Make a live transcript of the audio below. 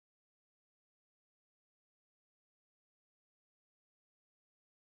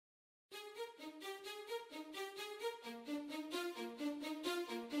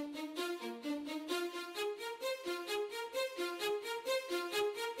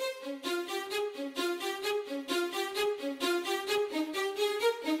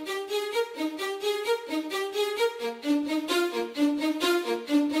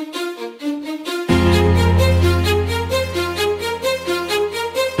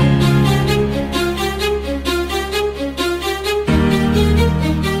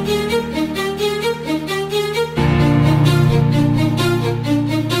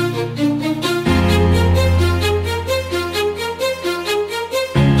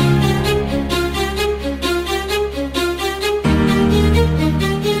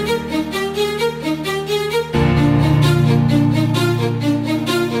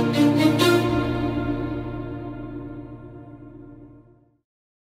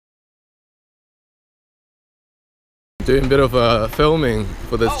Doing a bit of filming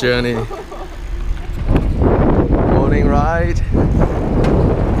for this journey. Morning ride.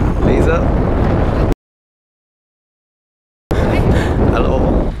 Lisa.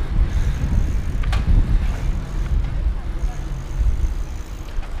 Hello.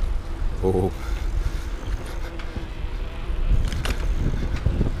 Oh.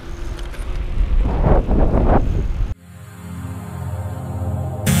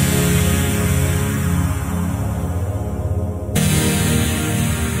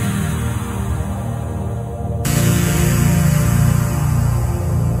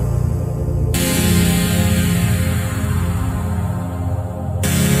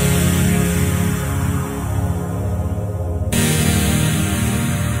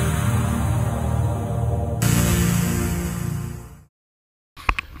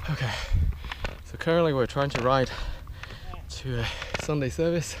 Okay, so currently we're trying to ride to a Sunday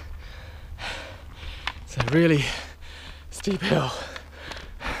service. It's a really steep hill.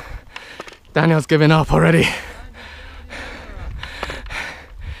 Daniel's giving up already.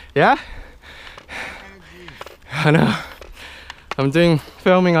 Yeah? I know. I'm doing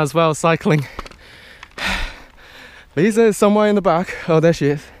filming as well, cycling. Lisa is somewhere in the back. Oh, there she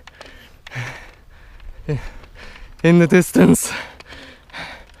is. In the distance.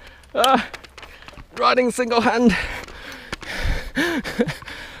 Riding single hand.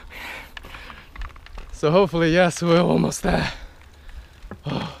 So hopefully, yes, we're almost there.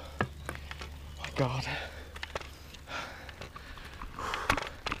 Oh my God.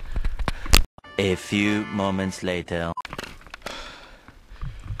 A few moments later.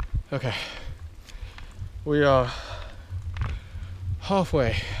 Okay, we are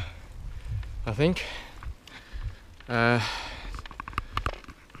halfway, I think.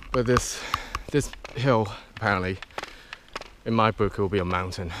 But this hill, apparently, in my book it will be a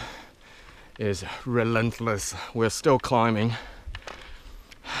mountain, is relentless. We're still climbing.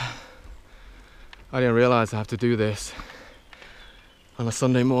 I didn't realize I have to do this on a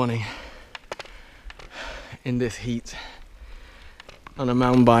Sunday morning in this heat on a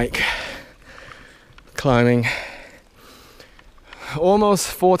mountain bike, climbing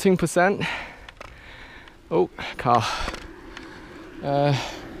almost 14%. Oh, car.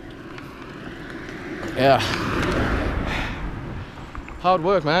 Yeah, hard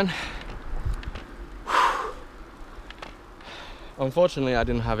work, man. Unfortunately, I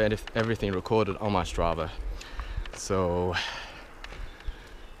didn't have everything recorded on my Strava, so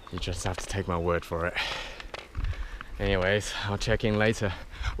you just have to take my word for it. Anyways, I'll check in later.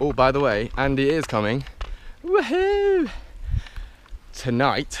 Oh, by the way, Andy is coming. Woohoo!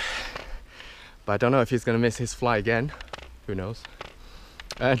 Tonight, but I don't know if he's gonna miss his flight again. Who knows?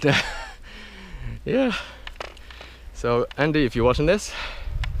 And yeah, so Andy, if you're watching this,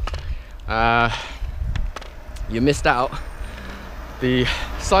 you missed out the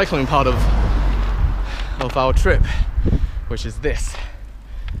cycling part of our trip, which is this.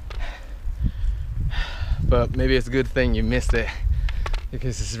 But maybe it's a good thing you missed it,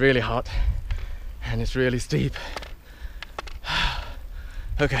 because it's really hot and it's really steep.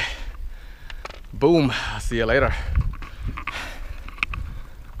 Okay, boom, I'll see you later.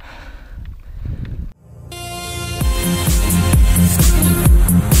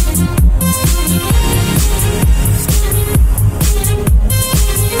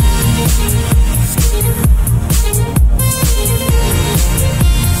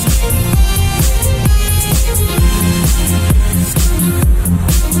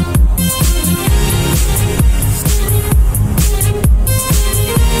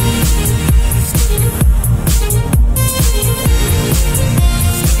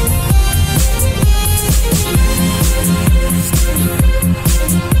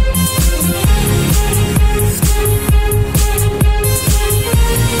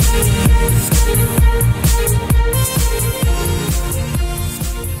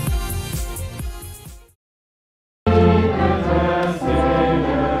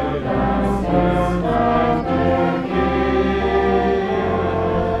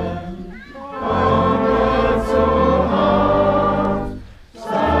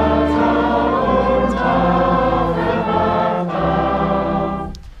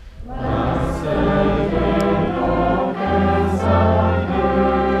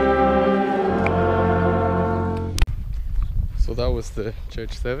 So that was the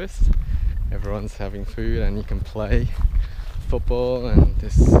church service. Everyone's having food and you can play football and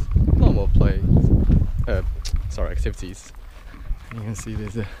this normal activities. And you can see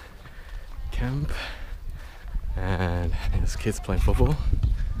there's a camp and there's kids playing football.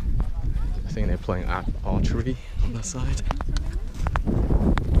 I think they're playing archery on that side.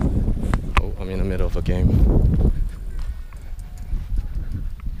 Oh, I'm in the middle of a game.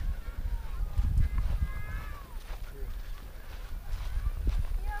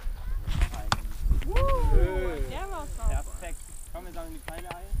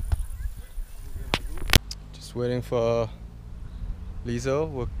 Just waiting for Liesl.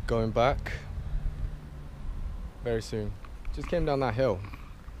 We're going back very soon. Just came down that hill.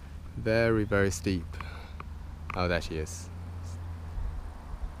 Very, very steep. Oh, there she is.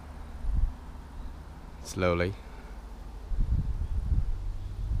 Slowly.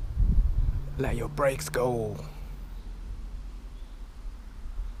 Let your brakes go.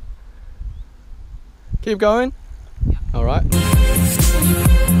 Keep going. Yeah. All right.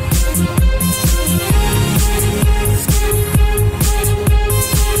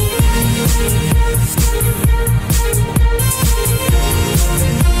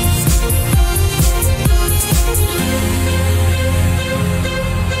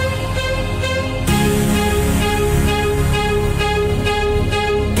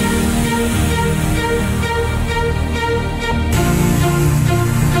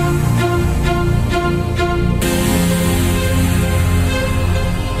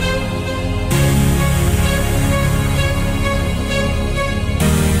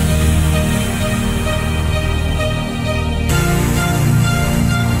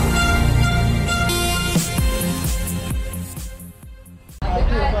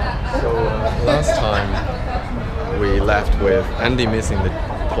 Last time we left with Andy missing the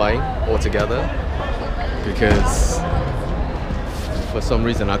plane altogether because for some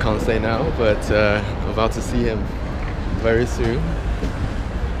reason I can't say now, but I'm about to see him very soon.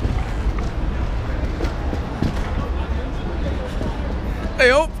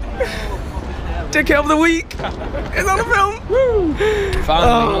 Hey up! Dickhead of the week! It's on the film! Woo!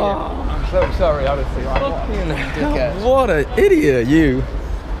 Finally, I'm so sorry, honestly. What an idiot, you!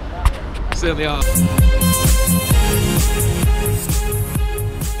 Certainly are.